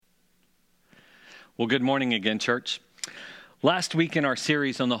Well, good morning again, church. Last week in our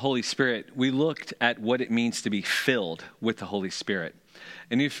series on the Holy Spirit, we looked at what it means to be filled with the Holy Spirit.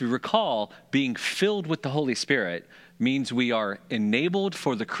 And if you recall, being filled with the Holy Spirit means we are enabled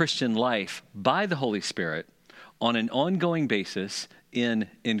for the Christian life by the Holy Spirit on an ongoing basis in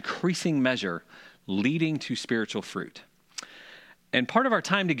increasing measure, leading to spiritual fruit. And part of our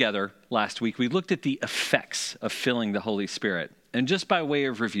time together last week, we looked at the effects of filling the Holy Spirit. And just by way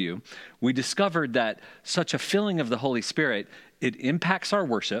of review, we discovered that such a filling of the Holy Spirit, it impacts our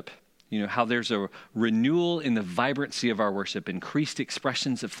worship, how there's a renewal in the vibrancy of our worship, increased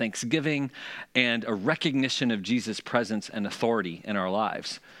expressions of thanksgiving, and a recognition of Jesus' presence and authority in our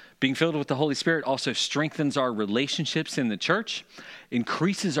lives. Being filled with the Holy Spirit also strengthens our relationships in the church,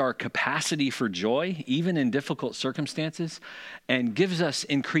 increases our capacity for joy, even in difficult circumstances, and gives us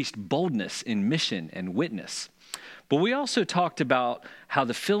increased boldness in mission and witness. But we also talked about how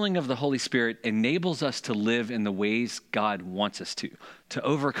the filling of the Holy Spirit enables us to live in the ways God wants us to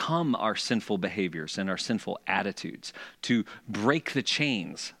overcome our sinful behaviors and our sinful attitudes, to break the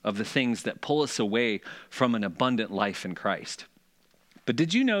chains of the things that pull us away from an abundant life in Christ. But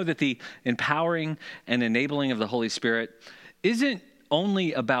did you know that the empowering and enabling of the Holy Spirit isn't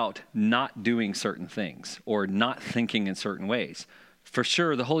only about not doing certain things or not thinking in certain ways? For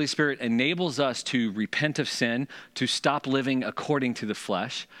sure, the Holy Spirit enables us to repent of sin, to stop living according to the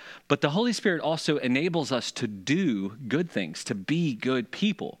flesh. But the Holy Spirit also enables us to do good things, to be good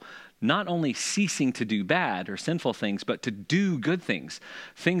people, not only ceasing to do bad or sinful things, but to do good things,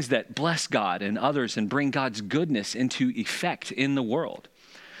 things that bless God and others and bring God's goodness into effect in the world.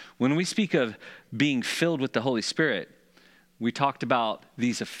 When we speak of being filled with the Holy Spirit, we talked about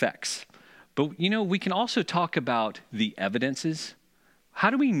these effects. But, we can also talk about the evidences. How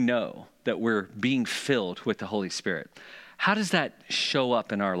do we know that we're being filled with the Holy Spirit? How does that show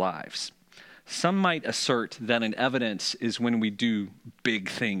up in our lives? Some might assert that an evidence is when we do big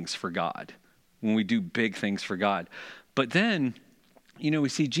things for God, But then, we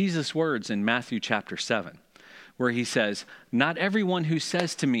see Jesus' words in Matthew chapter 7, where he says, "Not everyone who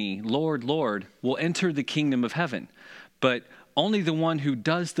says to me, 'Lord, Lord,' will enter the kingdom of heaven, but only the one who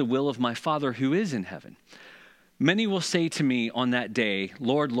does the will of my Father who is in heaven. Many will say to me on that day,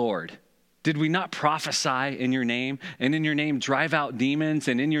 'Lord, Lord, did we not prophesy in your name, and in your name drive out demons,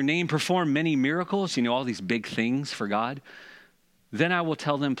 and in your name perform many miracles?'" All these big things for God. "Then I will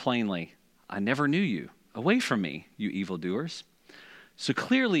tell them plainly, 'I never knew you. Away from me, you evildoers.'" So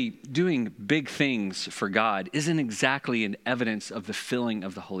clearly, doing big things for God isn't exactly an evidence of the filling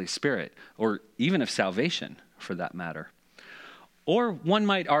of the Holy Spirit, or even of salvation, for that matter. Or one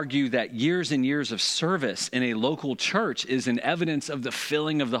might argue that years and years of service in a local church is an evidence of the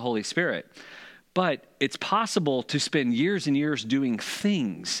filling of the Holy Spirit. But it's possible to spend years and years doing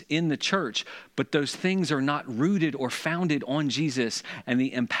things in the church, but those things are not rooted or founded on Jesus and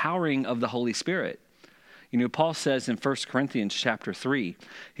the empowering of the Holy Spirit. Paul says in 1 Corinthians chapter 3,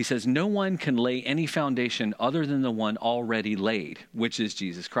 he says, "No one can lay any foundation other than the one already laid, which is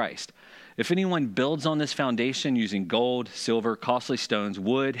Jesus Christ. If anyone builds on this foundation using gold, silver, costly stones,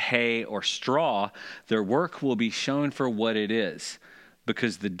 wood, hay, or straw, their work will be shown for what it is,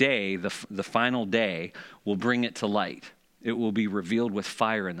 because the final day, will bring it to light. It will be revealed with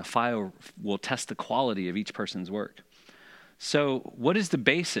fire, and the fire will test the quality of each person's work." So what is the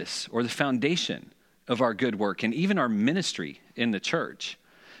basis or the foundation of our good work and even our ministry in the church?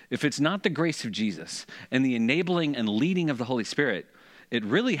 If it's not the grace of Jesus and the enabling and leading of the Holy Spirit, it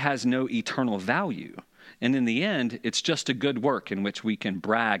really has no eternal value. And in the end, it's just a good work in which we can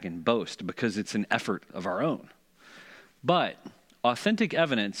brag and boast because it's an effort of our own. But authentic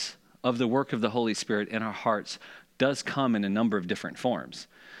evidence of the work of the Holy Spirit in our hearts does come in a number of different forms.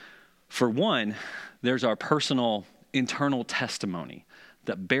 For one, there's our personal internal testimony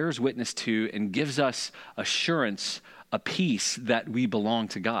that bears witness to and gives us assurance, a peace that we belong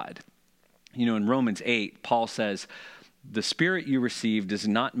to God. In Romans 8, Paul says, "The Spirit you received does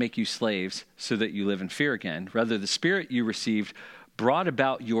not make you slaves so that you live in fear again. Rather, the Spirit you received brought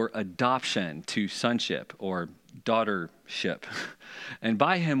about your adoption to sonship," or daughtership. "And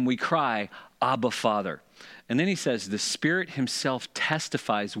by him we cry, 'Abba, Father.'" And then he says, "The Spirit himself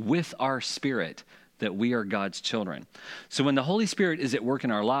testifies with our spirit that we are God's children." So when the Holy Spirit is at work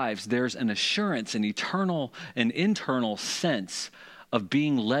in our lives, there's an assurance, an internal sense of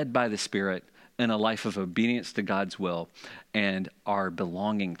being led by the Spirit in a life of obedience to God's will and our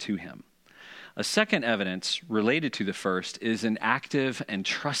belonging to him. A second evidence related to the first is an active and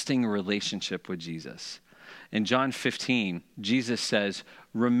trusting relationship with Jesus. In John 15, Jesus says,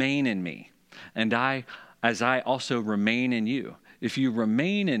 "Remain in me, and as I also remain in you. If you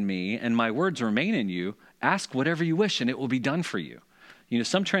remain in me and my words remain in you, ask whatever you wish and it will be done for you.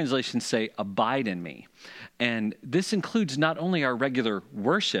 Some translations say, abide in me. And this includes not only our regular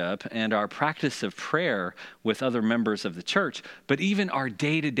worship and our practice of prayer with other members of the church, but even our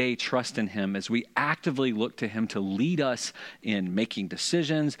day-to-day trust in him as we actively look to him to lead us in making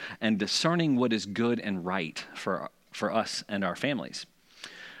decisions and discerning what is good and right for us and our families.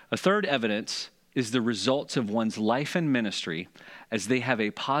 A third evidence is the results of one's life and ministry as they have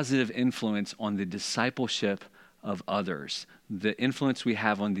a positive influence on the discipleship of others, the influence we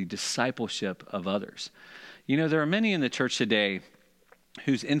have on the discipleship of others. There are many in the church today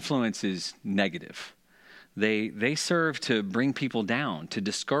whose influence is negative. They serve to bring people down, to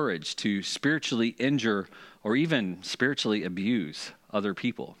discourage, to spiritually injure, or even spiritually abuse other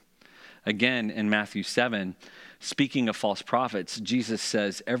people. Again, in Matthew 7, speaking of false prophets, Jesus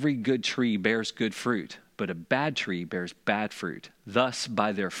says, every good tree bears good fruit, but a bad tree bears bad fruit. Thus,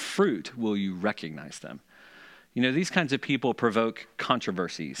 by their fruit will you recognize them. These kinds of people provoke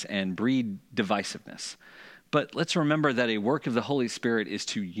controversies and breed divisiveness. But let's remember that a work of the Holy Spirit is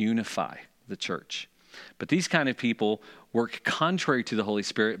to unify the church. But these kind of people work contrary to the Holy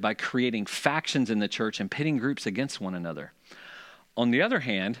Spirit by creating factions in the church and pitting groups against one another. On the other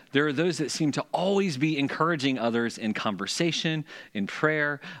hand, there are those that seem to always be encouraging others in conversation, in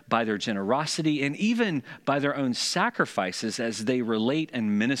prayer, by their generosity, and even by their own sacrifices as they relate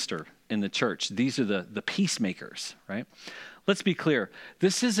and minister in the church. These are the peacemakers, right? Let's be clear.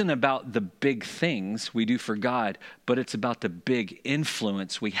 This isn't about the big things we do for God, but it's about the big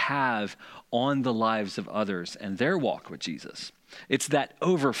influence we have on the lives of others and their walk with Jesus. It's that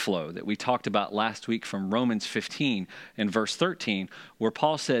overflow that we talked about last week from Romans 15 and verse 13, where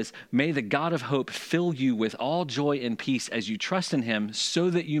Paul says, may the God of hope fill you with all joy and peace as you trust in him, so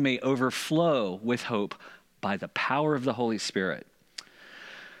that you may overflow with hope by the power of the Holy Spirit.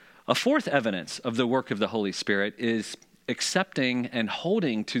 A fourth evidence of the work of the Holy Spirit is accepting and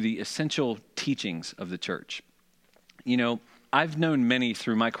holding to the essential teachings of the church. I've known many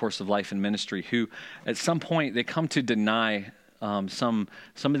through my course of life and ministry who at some point they come to deny some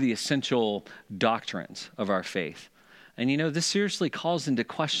of the essential doctrines of our faith. And this seriously calls into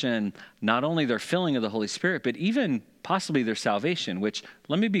question not only their filling of the Holy Spirit, but even possibly their salvation, which,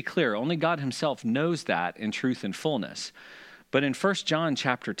 let me be clear, only God himself knows that in truth and fullness. But in 1 John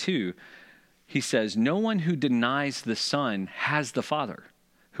chapter 2, he says, no one who denies the Son has the Father.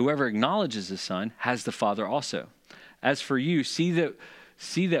 Whoever acknowledges the Son has the Father also. As for you, see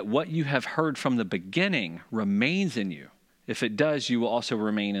that what you have heard from the beginning remains in you. If it does, you will also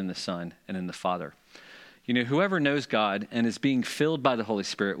remain in the Son and in the Father. Whoever knows God and is being filled by the Holy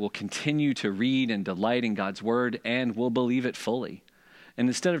Spirit will continue to read and delight in God's word and will believe it fully. And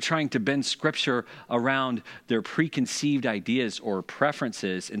instead of trying to bend Scripture around their preconceived ideas or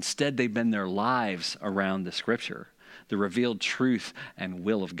preferences, instead they bend their lives around the Scripture, the revealed truth and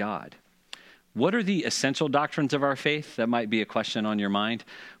will of God. What are the essential doctrines of our faith? That might be a question on your mind.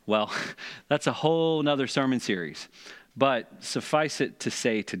 Well, that's a whole nother sermon series. But suffice it to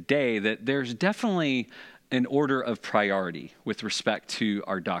say today that there's definitely an order of priority with respect to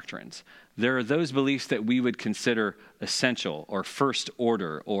our doctrines. There are those beliefs that we would consider essential or first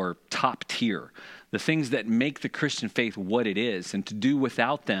order or top tier, the things that make the Christian faith what it is, and to do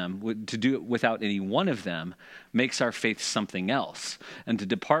without them, to do it without any one of them, makes our faith something else, and to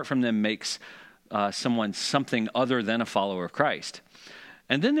depart from them makes someone something other than a follower of Christ.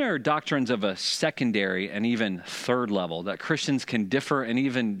 And then there are doctrines of a secondary and even third level that Christians can differ and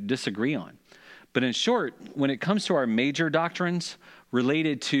even disagree on. But in short, when it comes to our major doctrines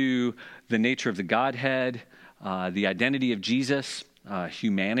related to the nature of the Godhead, the identity of Jesus,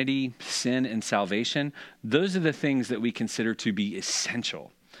 humanity, sin, and salvation, those are the things that we consider to be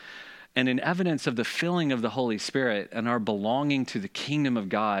essential. And an evidence of the filling of the Holy Spirit and our belonging to the kingdom of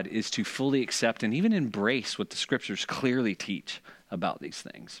God is to fully accept and even embrace what the Scriptures clearly teach about these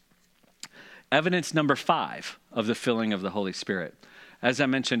things. Evidence number 5 of the filling of the Holy Spirit, as I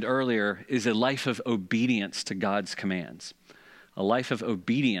mentioned earlier, is a life of obedience to God's commands. A life of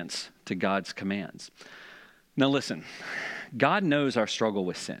obedience to God's commands. Now listen, God knows our struggle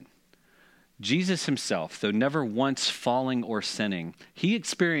with sin. Jesus himself, though never once falling or sinning, he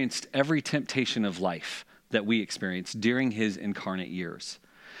experienced every temptation of life that we experience during his incarnate years.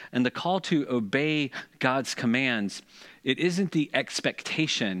 And the call to obey God's commands, it isn't the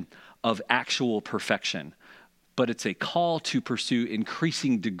expectation of actual perfection, but it's a call to pursue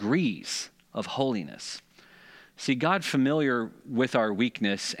increasing degrees of holiness. See, God, familiar with our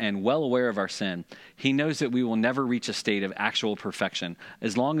weakness and well aware of our sin, he knows that we will never reach a state of actual perfection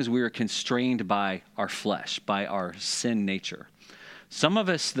as long as we are constrained by our flesh, by our sin nature. Some of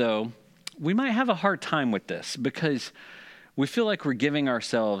us, though, we might have a hard time with this because we feel like we're giving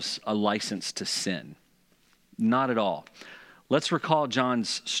ourselves a license to sin. Not at all. Let's recall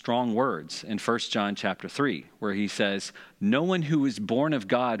John's strong words in 1 John chapter 3, where he says, "No one who is born of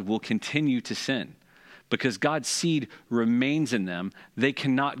God will continue to sin. Because God's seed remains in them, they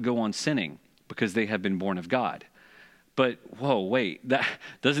cannot go on sinning because they have been born of God." But, whoa, wait,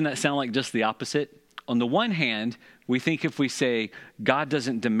 doesn't that sound like just the opposite? On the one hand, we think if we say God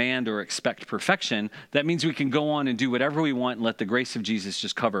doesn't demand or expect perfection, that means we can go on and do whatever we want and let the grace of Jesus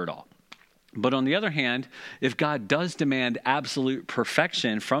just cover it all. But on the other hand, if God does demand absolute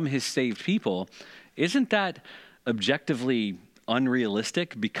perfection from his saved people, isn't that objectively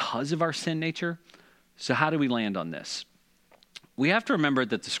unrealistic because of our sin nature? So how do we land on this? We have to remember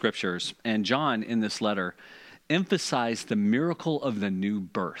that the scriptures, and John in this letter, emphasize the miracle of the new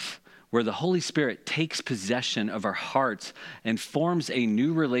birth, where the Holy Spirit takes possession of our hearts and forms a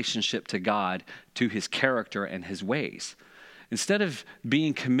new relationship to God, to his character and his ways. Instead of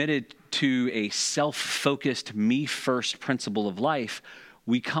being committed to a self-focused, me-first principle of life,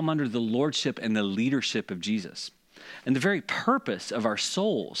 we come under the lordship and the leadership of Jesus. And the very purpose of our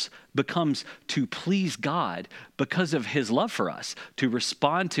souls becomes to please God because of his love for us, to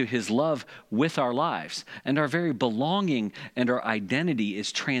respond to his love with our lives. And our very belonging and our identity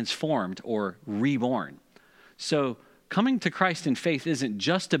is transformed or reborn. So coming to Christ in faith isn't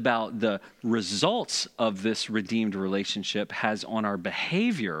just about the results of this redeemed relationship has on our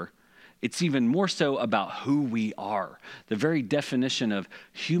behavior. It's even more so about who we are. The very definition of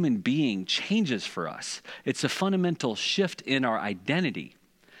human being changes for us. It's a fundamental shift in our identity.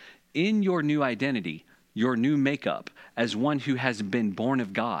 In your new identity, your new makeup, as one who has been born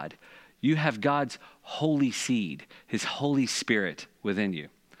of God, you have God's holy seed, his Holy Spirit within you.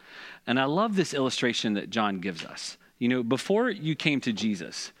 And I love this illustration that John gives us. You know, before you came to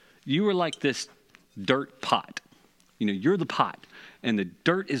Jesus, you were like this dirt pot. You know, you're the pot, and the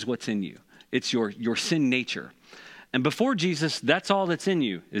dirt is what's in you. It's your sin nature. And before Jesus, that's all that's in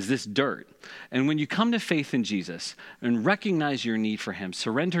you is this dirt. And when you come to faith in Jesus and recognize your need for him,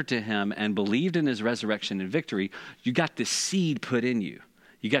 surrender to him, and believed in his resurrection and victory, you got this seed put in you.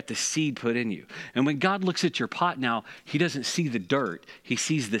 You got the seed put in you. And when God looks at your pot now, he doesn't see the dirt. He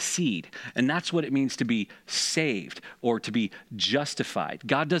sees the seed. And that's what it means to be saved or to be justified.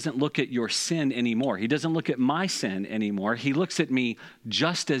 God doesn't look at your sin anymore. He doesn't look at my sin anymore. He looks at me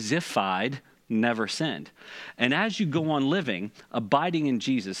just as if I'd never sinned. And as you go on living, abiding in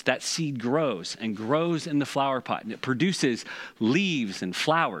Jesus, that seed grows and grows in the flower pot. And it produces leaves and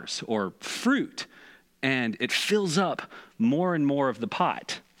flowers or fruit. And it fills up more and more of the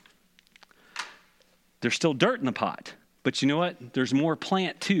pot. There's still dirt in the pot, but you know what? There's more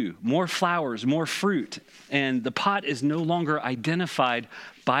plant too, more flowers, more fruit. And the pot is no longer identified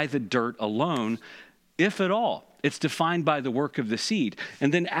by the dirt alone, if at all. It's defined by the work of the seed.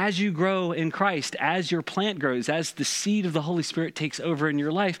 And then as you grow in Christ, as your plant grows, as the seed of the Holy Spirit takes over in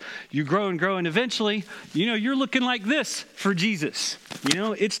your life, you grow and grow. And eventually, you know, you're looking like this for Jesus. You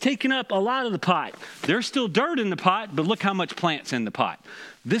know, it's taken up a lot of the pot. There's still dirt in the pot, but look how much plant's in the pot.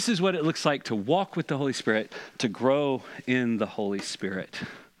 This is what it looks like to walk with the Holy Spirit, to grow in the Holy Spirit.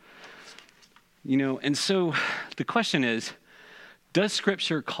 You know, and so the question is, does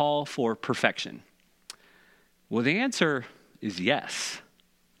Scripture call for perfection? Well, the answer is yes.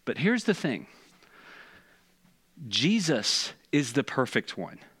 But here's the thing. Jesus is the perfect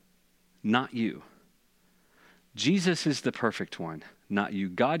one, not you. Jesus is the perfect one, not you.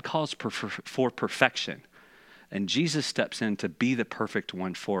 God calls for perfection, and Jesus steps in to be the perfect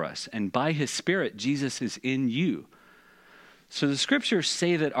one for us. And by his Spirit, Jesus is in you. So the scriptures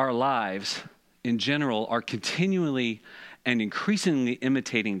say that our lives, in general, are continually and increasingly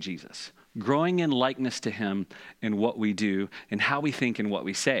imitating Jesus, growing in likeness to him in what we do and how we think and what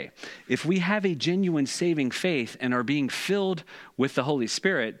we say. If we have a genuine saving faith and are being filled with the Holy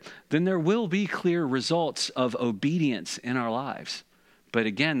Spirit, then there will be clear results of obedience in our lives. But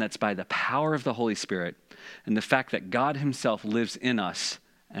again, that's by the power of the Holy Spirit and the fact that God himself lives in us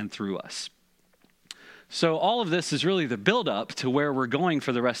and through us. So all of this is really the buildup to where we're going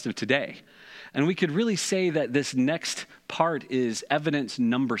for the rest of today. And we could really say that this next part is evidence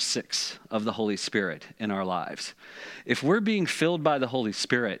number 6 of the Holy Spirit in our lives. If we're being filled by the Holy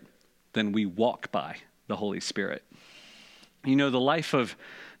Spirit, then we walk by the Holy Spirit. You know, the life of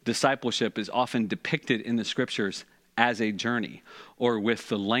discipleship is often depicted in the scriptures as a journey, or with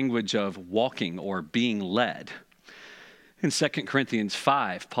the language of walking or being led. In 2 Corinthians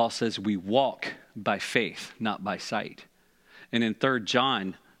 5, Paul says we walk by faith, not by sight. And in 3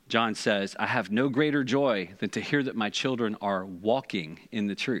 John, John says, I have no greater joy than to hear that my children are walking in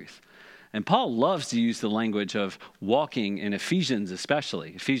the truth. And Paul loves to use the language of walking in Ephesians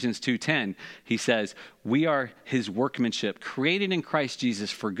especially. Ephesians 2:10, he says, we are his workmanship, created in Christ Jesus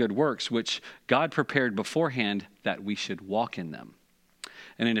for good works, which God prepared beforehand that we should walk in them.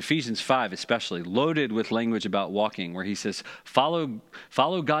 And in Ephesians 5 especially, loaded with language about walking, where he says,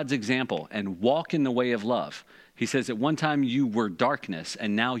 follow God's example and walk in the way of love. He says, at one time you were darkness,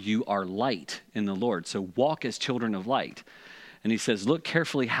 and now you are light in the Lord. So walk as children of light. And he says, look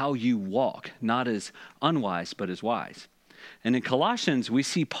carefully how you walk, not as unwise, but as wise. And in Colossians, we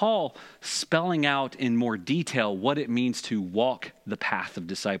see Paul spelling out in more detail what it means to walk the path of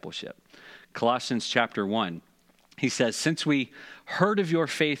discipleship. Colossians chapter 1, he says, since we heard of your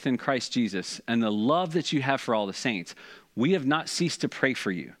faith in Christ Jesus and the love that you have for all the saints, we have not ceased to pray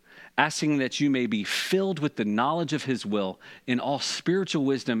for you, asking that you may be filled with the knowledge of his will in all spiritual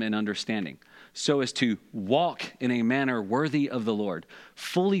wisdom and understanding, so as to walk in a manner worthy of the Lord,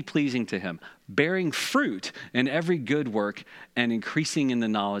 fully pleasing to him, bearing fruit in every good work and increasing in the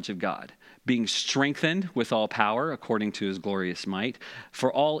knowledge of God, being strengthened with all power according to his glorious might,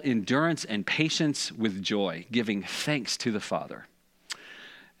 for all endurance and patience with joy, giving thanks to the Father.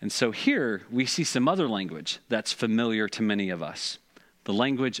 And so here we see some other language that's familiar to many of us, the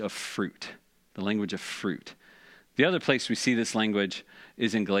language of fruit, the language of fruit. The other place we see this language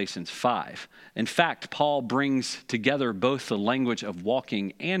is in Galatians 5. In fact, Paul brings together both the language of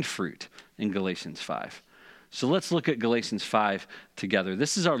walking and fruit in Galatians 5. So let's look at Galatians 5 together.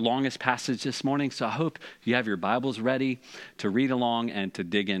 This is our longest passage this morning, so I hope you have your Bibles ready to read along and to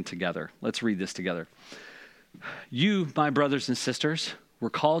dig in together. Let's read this together. You, my brothers and sisters, were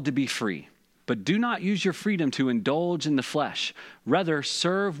called to be free, but do not use your freedom to indulge in the flesh. Rather,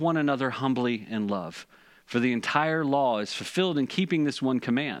 serve one another humbly in love. For the entire law is fulfilled in keeping this one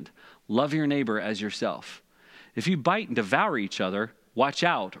command: love your neighbor as yourself. If you bite and devour each other, watch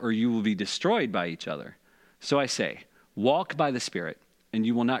out, or you will be destroyed by each other. So I say, walk by the Spirit, and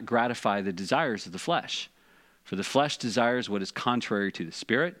you will not gratify the desires of the flesh. For the flesh desires what is contrary to the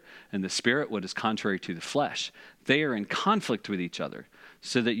Spirit, and the Spirit what is contrary to the flesh. They are in conflict with each other,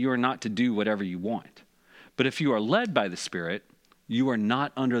 so that you are not to do whatever you want. But if you are led by the Spirit, you are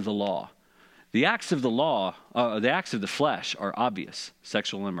not under the law. The acts of the flesh are obvious: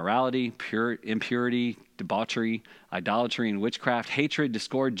 sexual immorality, impurity, debauchery, idolatry and witchcraft, hatred,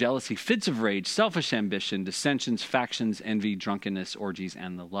 discord, jealousy, fits of rage, selfish ambition, dissensions, factions, envy, drunkenness, orgies,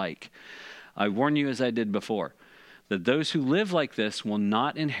 and the like. I warn you, as I did before, that those who live like this will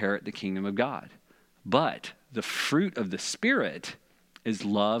not inherit the kingdom of God. But the fruit of the Spirit is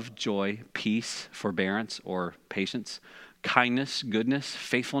love, joy, peace, forbearance or patience, kindness, goodness,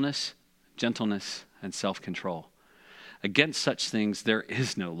 faithfulness, gentleness, and self-control. Against such things there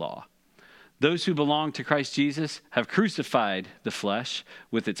is no law. Those who belong to Christ Jesus have crucified the flesh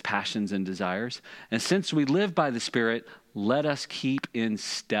with its passions and desires. And since we live by the Spirit, let us keep in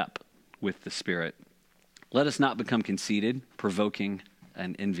step with the Spirit. Let us not become conceited, provoking,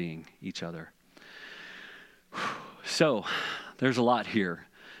 and envying each other. So, there's a lot here.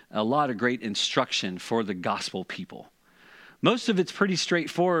 A lot of great instruction for the gospel people. Most of it's pretty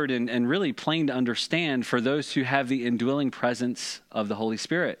straightforward and really plain to understand for those who have the indwelling presence of the Holy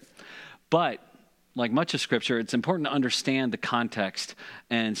Spirit. But like much of Scripture, it's important to understand the context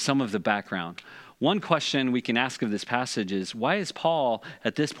and some of the background. One question we can ask of this passage is, why is Paul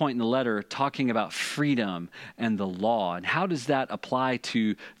at this point in the letter talking about freedom and the law? And how does that apply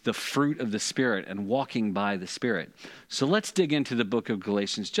to the fruit of the Spirit and walking by the Spirit? So let's dig into the book of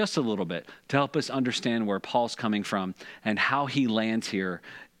Galatians just a little bit to help us understand where Paul's coming from and how he lands here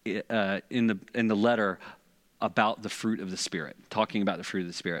in the letter about the fruit of the Spirit, talking about the fruit of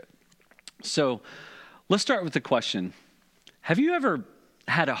the Spirit. So let's start with the question: have you ever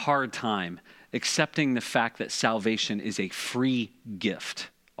had a hard time accepting the fact that salvation is a free gift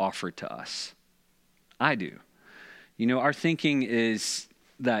offered to us? I do. You know, our thinking is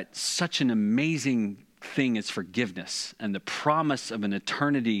that such an amazing thing as forgiveness and the promise of an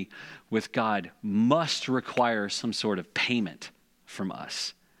eternity with God must require some sort of payment from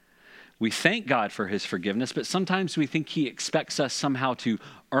us. We thank God for his forgiveness, but sometimes we think he expects us somehow to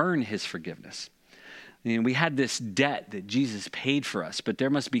earn his forgiveness. And we had this debt that Jesus paid for us, but there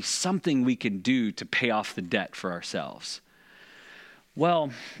must be something we can do to pay off the debt for ourselves.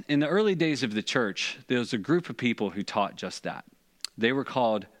 Well, in the early days of the church, there was a group of people who taught just that. They were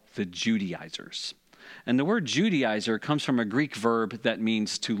called the Judaizers. And the word Judaizer comes from a Greek verb that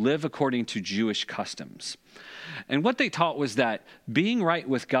means to live according to Jewish customs. And what they taught was that being right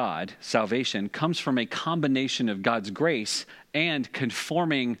with God, salvation, comes from a combination of God's grace and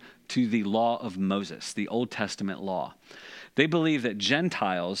conforming to the law of Moses, the Old Testament law. They believe that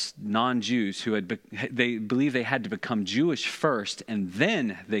Gentiles, non-Jews, they believe they had to become Jewish first, and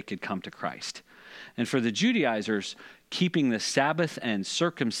then they could come to Christ. And for the Judaizers, keeping the Sabbath and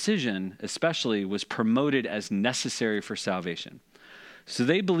circumcision especially was promoted as necessary for salvation. So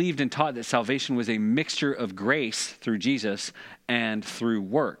they believed and taught that salvation was a mixture of grace through Jesus and through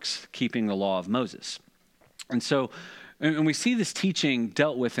works, keeping the law of Moses. And we see this teaching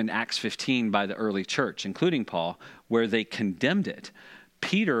dealt with in Acts 15 by the early church, including Paul, where they condemned it.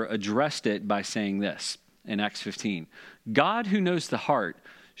 Peter addressed it by saying this in Acts 15, God who knows the heart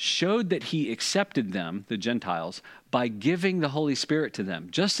showed that he accepted them, the Gentiles, by giving the Holy Spirit to them,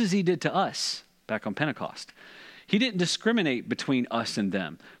 just as he did to us back on Pentecost. He didn't discriminate between us and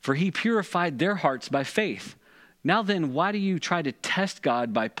them, for he purified their hearts by faith. Now then, why do you try to test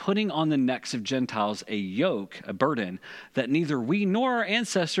God by putting on the necks of Gentiles a yoke, a burden, that neither we nor our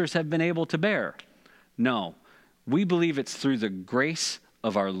ancestors have been able to bear? No, we believe it's through the grace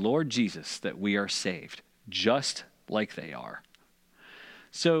of our Lord Jesus that we are saved, just like they are.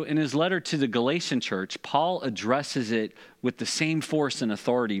 So in his letter to the Galatian church, Paul addresses it with the same force and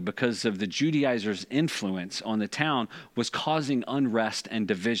authority because of the Judaizers' influence on the town was causing unrest and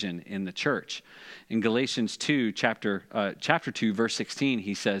division in the church. In Galatians 2, chapter 2, verse 16,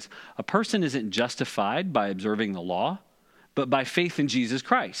 he says, a person isn't justified by observing the law, but by faith in Jesus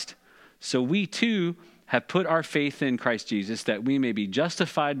Christ. So we too have put our faith in Christ Jesus that we may be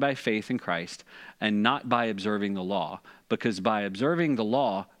justified by faith in Christ and not by observing the law, because by observing the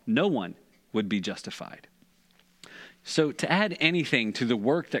law, no one would be justified. So to add anything to the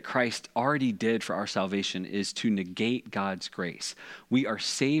work that Christ already did for our salvation is to negate God's grace. We are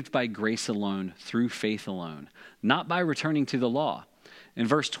saved by grace alone, through faith alone, not by returning to the law. In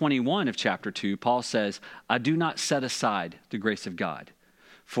verse 21 of chapter 2, Paul says, I do not set aside the grace of God.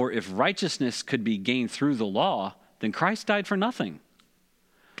 For if righteousness could be gained through the law, then Christ died for nothing.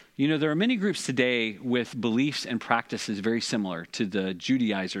 You know, there are many groups today with beliefs and practices very similar to the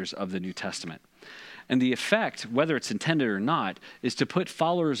Judaizers of the New Testament. And the effect, whether it's intended or not, is to put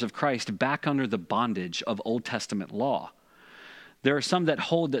followers of Christ back under the bondage of Old Testament law. There are some that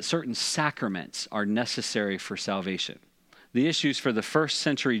hold that certain sacraments are necessary for salvation. The issues for the first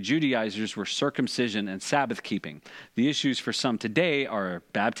century Judaizers were circumcision and Sabbath keeping. The issues for some today are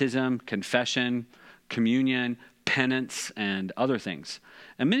baptism, confession, communion, penance, and other things.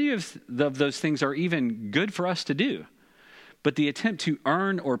 And many of those things are even good for us to do. But the attempt to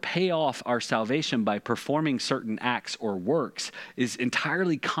earn or pay off our salvation by performing certain acts or works is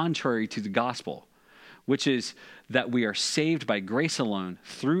entirely contrary to the gospel, which is that we are saved by grace alone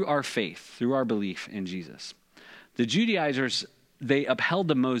through our faith, through our belief in Jesus. The Judaizers, they upheld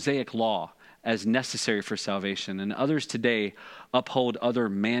the Mosaic law as necessary for salvation, and others today uphold other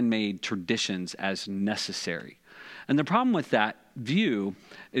man-made traditions as necessary. And the problem with that view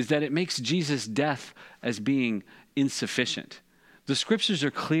is that it makes Jesus' death as being insufficient. The scriptures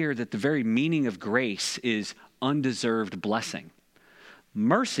are clear that the very meaning of grace is undeserved blessing.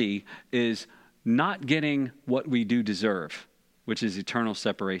 Mercy is not getting what we do deserve, which is eternal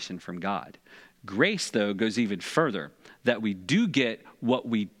separation from God. Grace, though, goes even further, that we do get what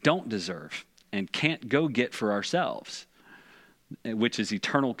we don't deserve and can't go get for ourselves, which is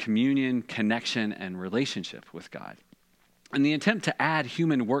eternal communion, connection, and relationship with God. And the attempt to add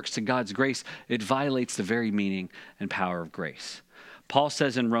human works to God's grace, it violates the very meaning and power of grace. Paul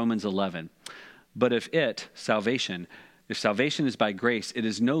says in Romans 11, but if salvation is by grace, it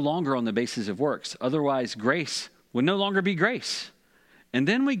is no longer on the basis of works. Otherwise, grace would no longer be grace. And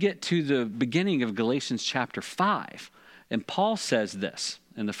then we get to the beginning of Galatians chapter 5, and Paul says this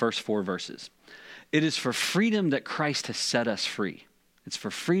in the first 4 verses. It is for freedom that Christ has set us free. It's for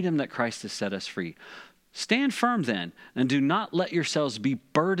freedom that Christ has set us free. Stand firm then, and do not let yourselves be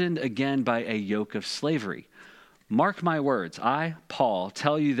burdened again by a yoke of slavery. Mark my words, I, Paul,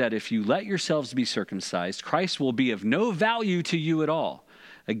 tell you that if you let yourselves be circumcised, Christ will be of no value to you at all.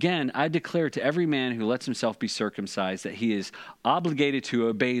 Again, I declare to every man who lets himself be circumcised that he is obligated to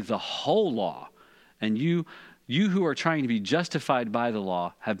obey the whole law. And you who are trying to be justified by the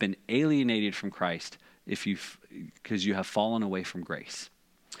law have been alienated from Christ because you have fallen away from grace.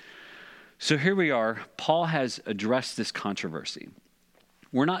 So here we are. Paul has addressed this controversy.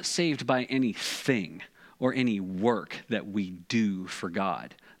 We're not saved by anything or any work that we do for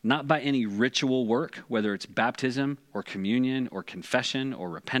God, not by any ritual work, whether it's baptism or communion or confession or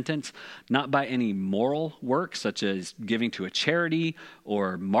repentance, not by any moral work, such as giving to a charity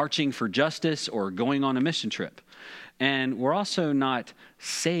or marching for justice or going on a mission trip. And we're also not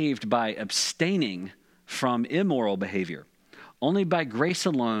saved by abstaining from immoral behavior. Only by grace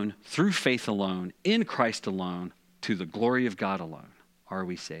alone, through faith alone, in Christ alone, to the glory of God alone, are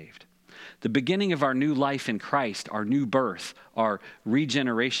we saved. The beginning of our new life in Christ, our new birth, our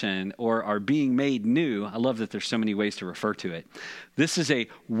regeneration, or our being made new, I love that there's so many ways to refer to it. This is a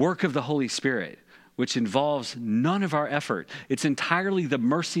work of the Holy Spirit, which involves none of our effort. It's entirely the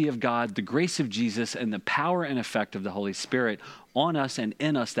mercy of God, the grace of Jesus, and the power and effect of the Holy Spirit on us and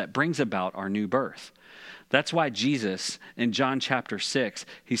in us that brings about our new birth. That's why Jesus, in John chapter 6,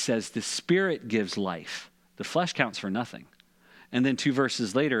 he says, the Spirit gives life. The flesh counts for nothing. And then 2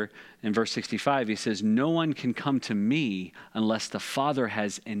 verses later, in verse 65, he says, no one can come to me unless the Father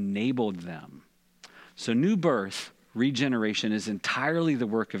has enabled them. So new birth, regeneration, is entirely the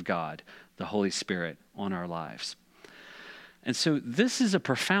work of God, the Holy Spirit, on our lives. And so this is a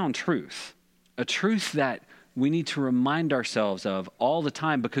profound truth, a truth that we need to remind ourselves of all the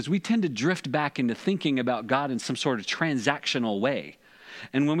time, because we tend to drift back into thinking about God in some sort of transactional way.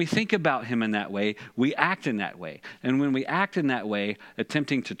 And when we think about him in that way, we act in that way. And when we act in that way,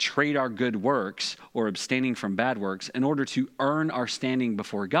 attempting to trade our good works or abstaining from bad works in order to earn our standing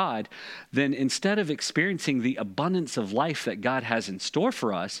before God, then instead of experiencing the abundance of life that God has in store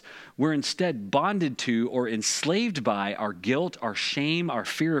for us, we're instead bonded to or enslaved by our guilt, our shame, our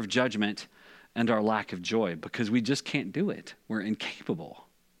fear of judgment, and our lack of joy, because we just can't do it. We're incapable.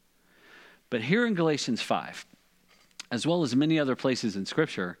 But here in Galatians 5, as well as many other places in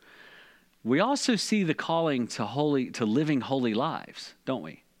Scripture, we also see the calling to living holy lives, don't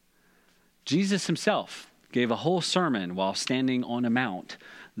we? Jesus himself gave a whole sermon while standing on a mount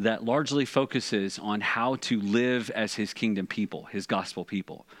that largely focuses on how to live as his kingdom people, his gospel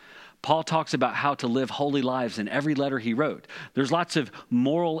people. Paul talks about how to live holy lives in every letter he wrote. There's lots of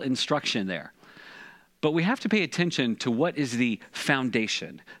moral instruction there. But we have to pay attention to what is the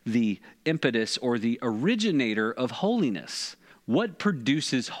foundation, the impetus, or the originator of holiness. What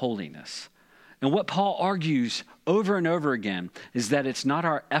produces holiness? And what Paul argues over and over again is that it's not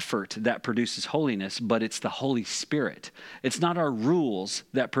our effort that produces holiness, but it's the Holy Spirit. It's not our rules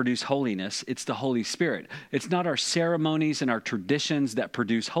that produce holiness, it's the Holy Spirit. It's not our ceremonies and our traditions that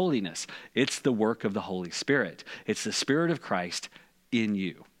produce holiness. It's the work of the Holy Spirit. It's the Spirit of Christ in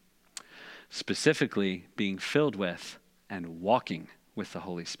you. Specifically, being filled with and walking with the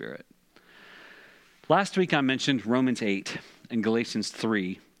Holy Spirit. Last week I mentioned Romans 8 and Galatians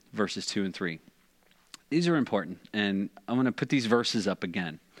 3, verses 2 and 3. These are important, and I'm going to put these verses up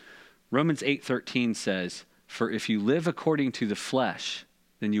again. Romans 8:13 says, "For if you live according to the flesh,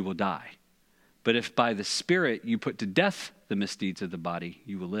 then you will die. But if by the Spirit you put to death the misdeeds of the body,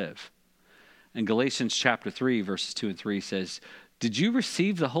 you will live." And Galatians chapter 3, verses 2 and 3 says, "Did you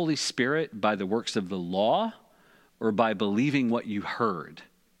receive the Holy Spirit by the works of the law or by believing what you heard?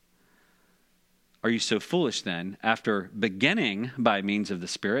 Are you so foolish then, after beginning by means of the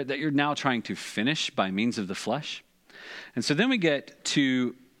Spirit, that you're now trying to finish by means of the flesh?" And so then we get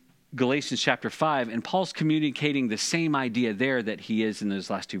to Galatians chapter 5, and Paul's communicating the same idea there that he is in those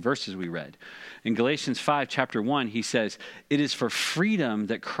last two verses we read. In Galatians 5, chapter 1, he says, "It is for freedom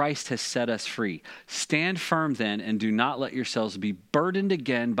that Christ has set us free. Stand firm then, and do not let yourselves be burdened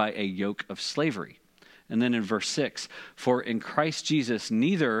again by a yoke of slavery." And then in verse 6, "For in Christ Jesus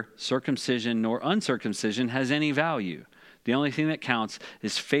neither circumcision nor uncircumcision has any value. The only thing that counts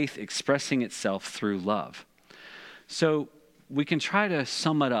is faith expressing itself through love." So we can try to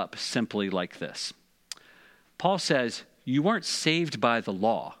sum it up simply like this. Paul says, you weren't saved by the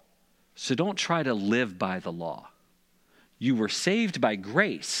law, so don't try to live by the law. You were saved by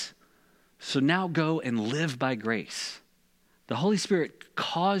grace, so now go and live by grace. The Holy Spirit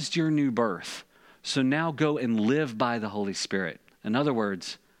caused your new birth, so now go and live by the Holy Spirit. In other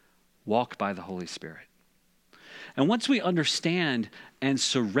words, walk by the Holy Spirit. And once we understand and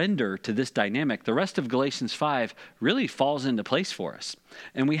surrender to this dynamic, the rest of Galatians 5 really falls into place for us.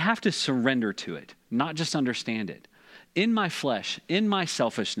 And we have to surrender to it, not just understand it. In my flesh, in my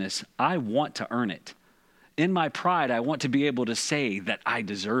selfishness, I want to earn it. In my pride, I want to be able to say that I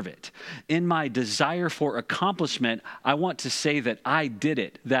deserve it. In my desire for accomplishment, I want to say that I did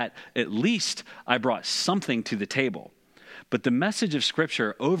it, that at least I brought something to the table. But the message of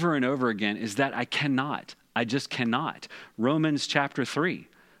Scripture over and over again is that I cannot. I just cannot. Romans chapter 3,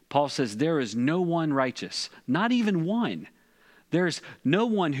 Paul says, "There is no one righteous, not even one. There's no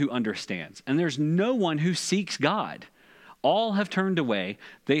one who understands, and there's no one who seeks God. All have turned away.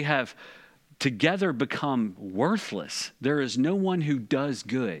 They have together become worthless. There is no one who does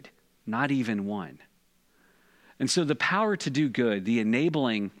good, not even one. And so the power to do good, the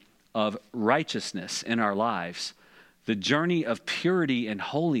enabling of righteousness in our lives, the journey of purity and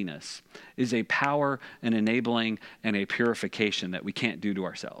holiness is a power, an enabling, and a purification that we can't do to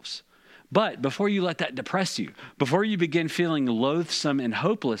ourselves. But before you let that depress you, before you begin feeling loathsome and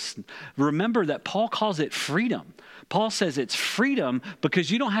hopeless, remember that Paul calls it freedom. Paul says it's freedom because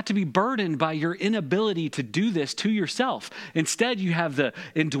you don't have to be burdened by your inability to do this to yourself. Instead, you have the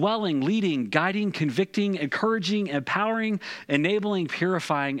indwelling, leading, guiding, convicting, encouraging, empowering, enabling,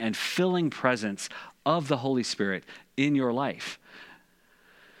 purifying, and filling presence of the Holy Spirit in your life.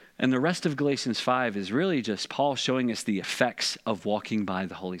 And the rest of Galatians 5 is really just Paul showing us the effects of walking by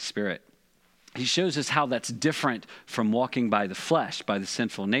the Holy Spirit. He shows us how that's different from walking by the flesh, by the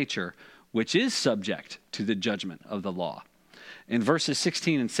sinful nature, which is subject to the judgment of the law. In verses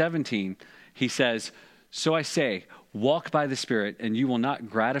 16 and 17, he says, "So I say, walk by the Spirit, and you will not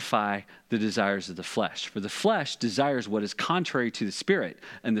gratify the desires of the flesh. For the flesh desires what is contrary to the Spirit,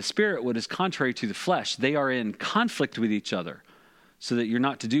 and the Spirit what is contrary to the flesh. They are in conflict with each other, so that you're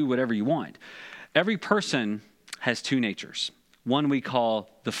not to do whatever you want." Every person has two natures. One we call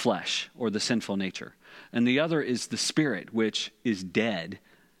the flesh, or the sinful nature, and the other is the Spirit, which is dead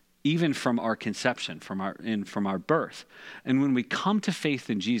even from our conception, from our birth. And when we come to faith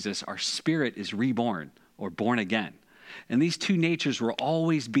in Jesus, our spirit is reborn or born again. And these two natures will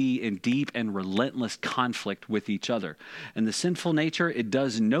always be in deep and relentless conflict with each other. And the sinful nature, it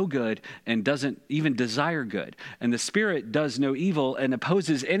does no good and doesn't even desire good. And the Spirit does no evil and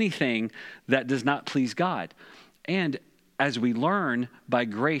opposes anything that does not please God. And as we learn by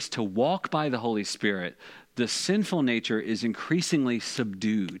grace to walk by the Holy Spirit, the sinful nature is increasingly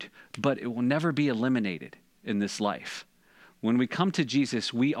subdued, but it will never be eliminated in this life. When we come to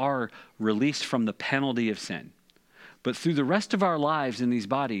Jesus, we are released from the penalty of sin. But through the rest of our lives in these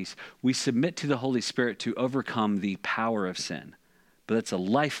bodies, we submit to the Holy Spirit to overcome the power of sin. But it's a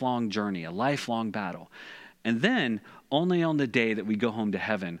lifelong journey, a lifelong battle. And then, only on the day that we go home to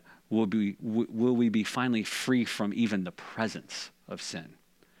heaven will we be finally free from even the presence of sin.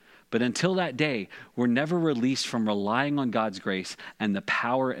 But until that day, we're never released from relying on God's grace and the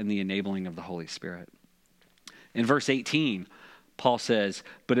power and the enabling of the Holy Spirit. In verse 18, Paul says,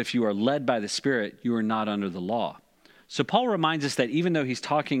 "But if you are led by the Spirit, you are not under the law." So Paul reminds us that even though he's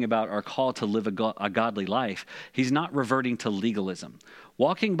talking about our call to live a godly life, he's not reverting to legalism.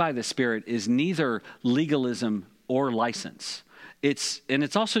 Walking by the Spirit is neither legalism or license. It's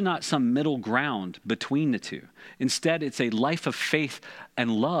also not some middle ground between the two. Instead, it's a life of faith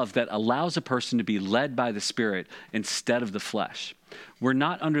and love that allows a person to be led by the Spirit instead of the flesh. We're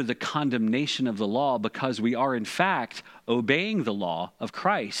not under the condemnation of the law because we are, in fact, obeying the law of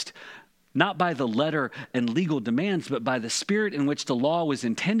Christ, not by the letter and legal demands, but by the Spirit in which the law was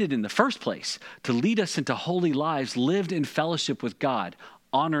intended in the first place, to lead us into holy lives lived in fellowship with God,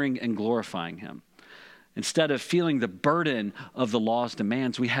 honoring and glorifying Him. Instead of feeling the burden of the law's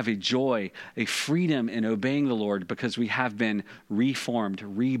demands, we have a joy, a freedom in obeying the Lord because we have been reformed,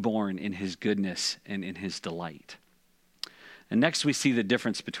 reborn in His goodness and in His delight. And next we see the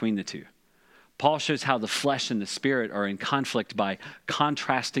difference between the two. Paul shows how the flesh and the Spirit are in conflict by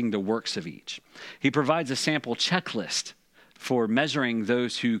contrasting the works of each. He provides a sample checklist for measuring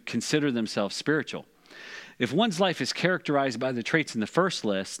those who consider themselves spiritual. If one's life is characterized by the traits in the first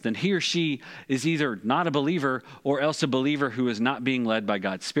list, then he or she is either not a believer or else a believer who is not being led by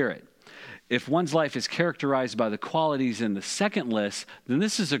God's Spirit. If one's life is characterized by the qualities in the second list, then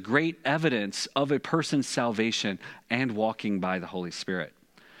this is a great evidence of a person's salvation and walking by the Holy Spirit.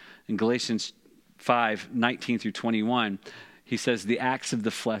 In Galatians 5:19 through 21, he says the acts of the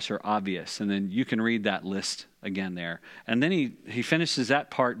flesh are obvious. And then you can read that list again there. And then he finishes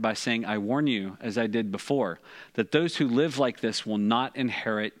that part by saying, "I warn you, as I did before, that those who live like this will not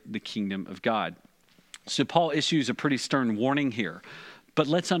inherit the kingdom of God." So Paul issues a pretty stern warning here, but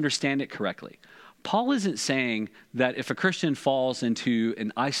let's understand it correctly. Paul isn't saying that if a Christian falls into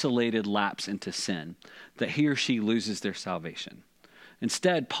an isolated lapse into sin, that he or she loses their salvation.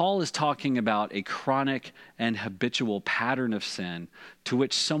 Instead, Paul is talking about a chronic and habitual pattern of sin to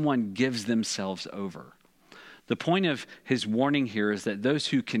which someone gives themselves over. The point of his warning here is that those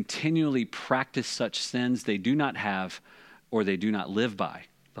who continually practice such sins, they do not have or they do not live by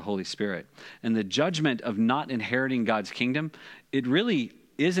the Holy Spirit. And the judgment of not inheriting God's kingdom, it really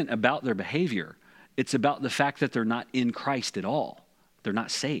isn't about their behavior. It's about the fact that they're not in Christ at all. They're not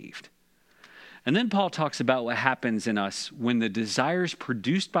saved. And then Paul talks about what happens in us when the desires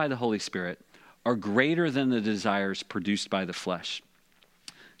produced by the Holy Spirit are greater than the desires produced by the flesh.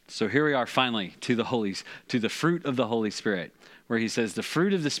 So here we are finally to the fruit of the Holy Spirit, where he says the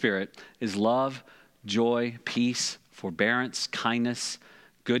fruit of the Spirit is love, joy, peace, forbearance, kindness,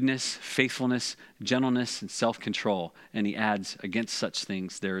 goodness, faithfulness, gentleness, and self-control. And he adds, against such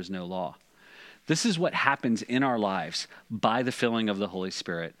things there is no law. This is what happens in our lives by the filling of the Holy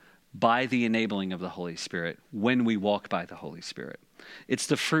Spirit, by the enabling of the Holy Spirit, when we walk by the Holy Spirit. It's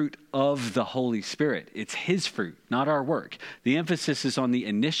the fruit of the Holy Spirit. It's his fruit, not our work. The emphasis is on the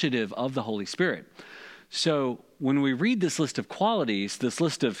initiative of the Holy Spirit. So when we read this list of qualities, this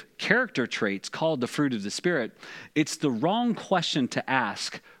list of character traits called the fruit of the Spirit, it's the wrong question to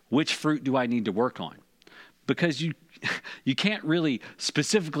ask, which fruit do I need to work on? Because you can't really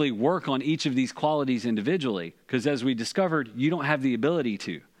specifically work on each of these qualities individually, because as we discovered, you don't have the ability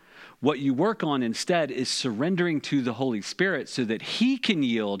to. What you work on instead is surrendering to the Holy Spirit so that he can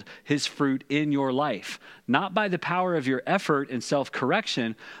yield his fruit in your life, not by the power of your effort and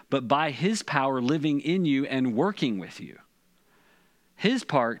self-correction, but by his power living in you and working with you. His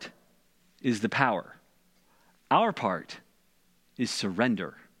part is the power. Our part is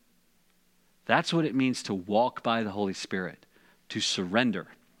surrender. That's what it means to walk by the Holy Spirit, to surrender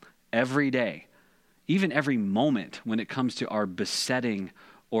every day, even every moment when it comes to our besetting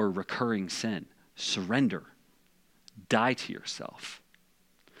or recurring sin. Surrender. Die to yourself.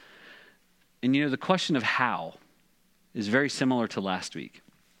 And the question of how is very similar to last week.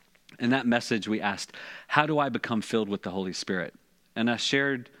 In that message, we asked, how do I become filled with the Holy Spirit? And I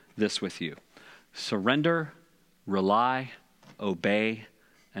shared this with you. Surrender, rely, obey,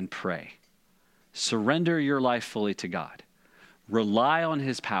 and pray. Surrender your life fully to God. Rely on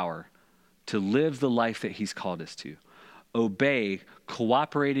his power to live the life that he's called us to. Obey,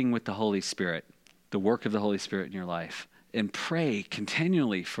 cooperating with the Holy Spirit, the work of the Holy Spirit in your life, and pray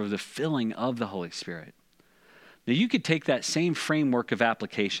continually for the filling of the Holy Spirit. Now, you could take that same framework of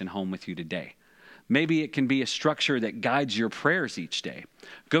application home with you today. Maybe it can be a structure that guides your prayers each day.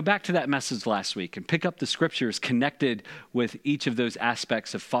 Go back to that message last week and pick up the scriptures connected with each of those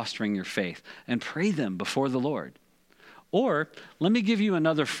aspects of fostering your faith and pray them before the Lord. Or let me give you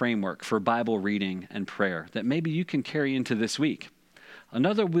another framework for Bible reading and prayer that maybe you can carry into this week.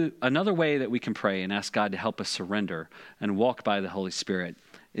 Another way that we can pray and ask God to help us surrender and walk by the Holy Spirit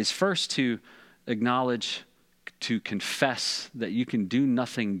is first to acknowledge, to confess that you can do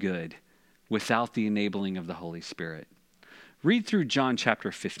nothing good without the enabling of the Holy Spirit. Read through John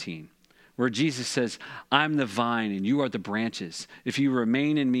chapter 15, where Jesus says, I'm the vine and you are the branches. If you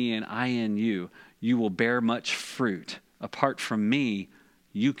remain in me and I in you, you will bear much fruit. Apart from me,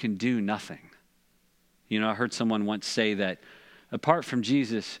 you can do nothing. I heard someone once say that apart from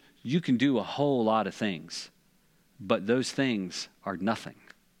Jesus, you can do a whole lot of things, but those things are nothing.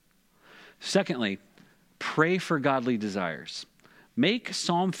 Secondly, pray for godly desires. Make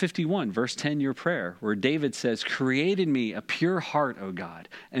Psalm 51, verse 10, your prayer, where David says, create in me a pure heart, O God,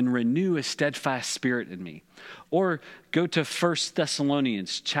 and renew a steadfast spirit in me. Or go to 1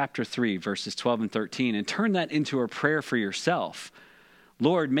 Thessalonians chapter 3, verses 12 and 13, and turn that into a prayer for yourself.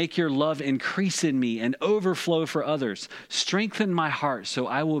 Lord, make your love increase in me and overflow for others. Strengthen my heart so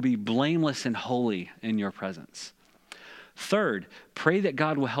I will be blameless and holy in your presence. Third, pray that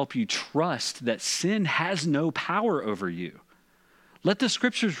God will help you trust that sin has no power over you. Let the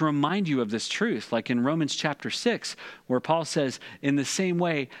scriptures remind you of this truth, like in Romans chapter 6, where Paul says, in the same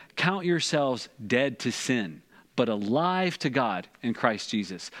way, count yourselves dead to sin, but alive to God in Christ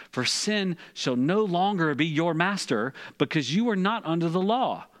Jesus. For sin shall no longer be your master, because you are not under the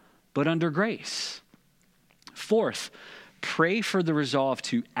law, but under grace. Fourth, pray for the resolve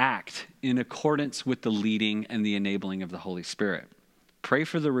to act in accordance with the leading and the enabling of the Holy Spirit. Pray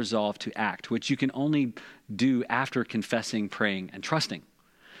for the resolve to act, which you can only do after confessing, praying, and trusting.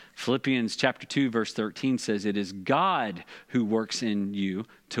 Philippians chapter 2, verse 13 says, it is God who works in you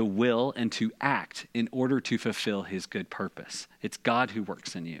to will and to act in order to fulfill his good purpose. It's God who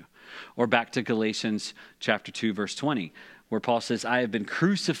works in you. Or back to Galatians chapter 2, verse 20, where Paul says, I have been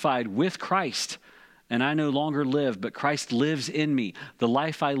crucified with Christ, and I no longer live, but Christ lives in me. The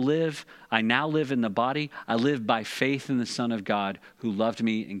life I live, I now live in the body. I live by faith in the Son of God who loved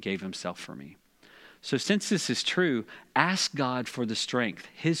me and gave himself for me. So since this is true, ask God for the strength,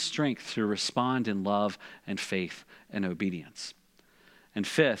 his strength to respond in love and faith and obedience. And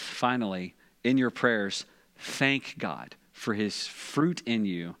fifth, finally, in your prayers, thank God for his fruit in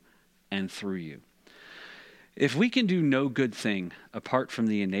you and through you. If we can do no good thing apart from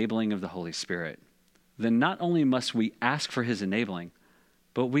the enabling of the Holy Spirit, then not only must we ask for his enabling,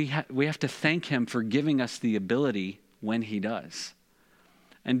 but we have to thank him for giving us the ability when he does.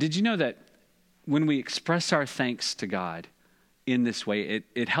 And did you know that when we express our thanks to God in this way,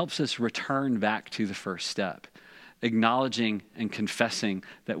 it helps us return back to the first step, acknowledging and confessing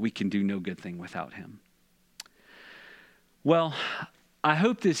that we can do no good thing without him. Well, I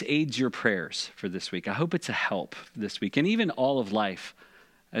hope this aids your prayers for this week. I hope it's a help this week and even all of life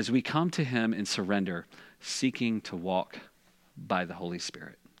as we come to him in surrender, seeking to walk by the Holy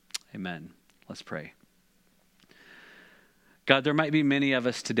Spirit. Amen. Let's pray. God, there might be many of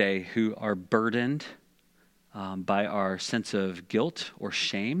us today who are burdened by our sense of guilt or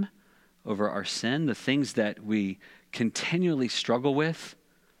shame over our sin, the things that we continually struggle with.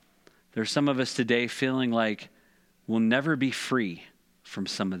 There's some of us today feeling like we'll never be free from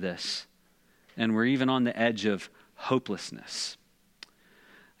some of this, and we're even on the edge of hopelessness.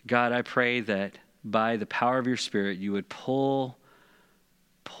 God, I pray that by the power of your Spirit, you would pull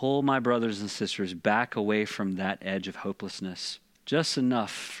my brothers and sisters back away from that edge of hopelessness, just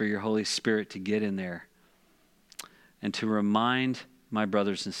enough for your Holy Spirit to get in there and to remind my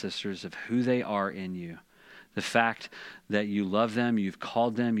brothers and sisters of who they are in you, the fact that you love them, you've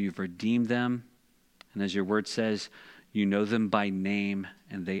called them, you've redeemed them, and as your word says, you know them by name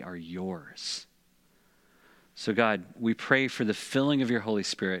and they are yours. So God, we pray for the filling of your Holy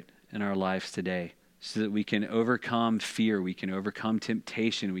Spirit in our lives today so that we can overcome fear, we can overcome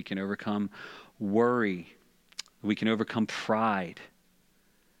temptation, we can overcome worry, we can overcome pride.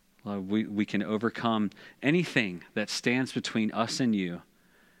 We can overcome anything that stands between us and you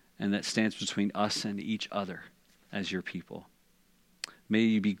and that stands between us and each other as your people. May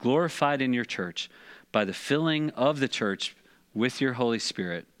you be glorified in your church by the filling of the church with your Holy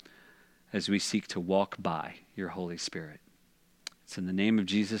Spirit as we seek to walk by your Holy Spirit. It's in the name of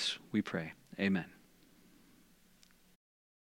Jesus we pray. Amen.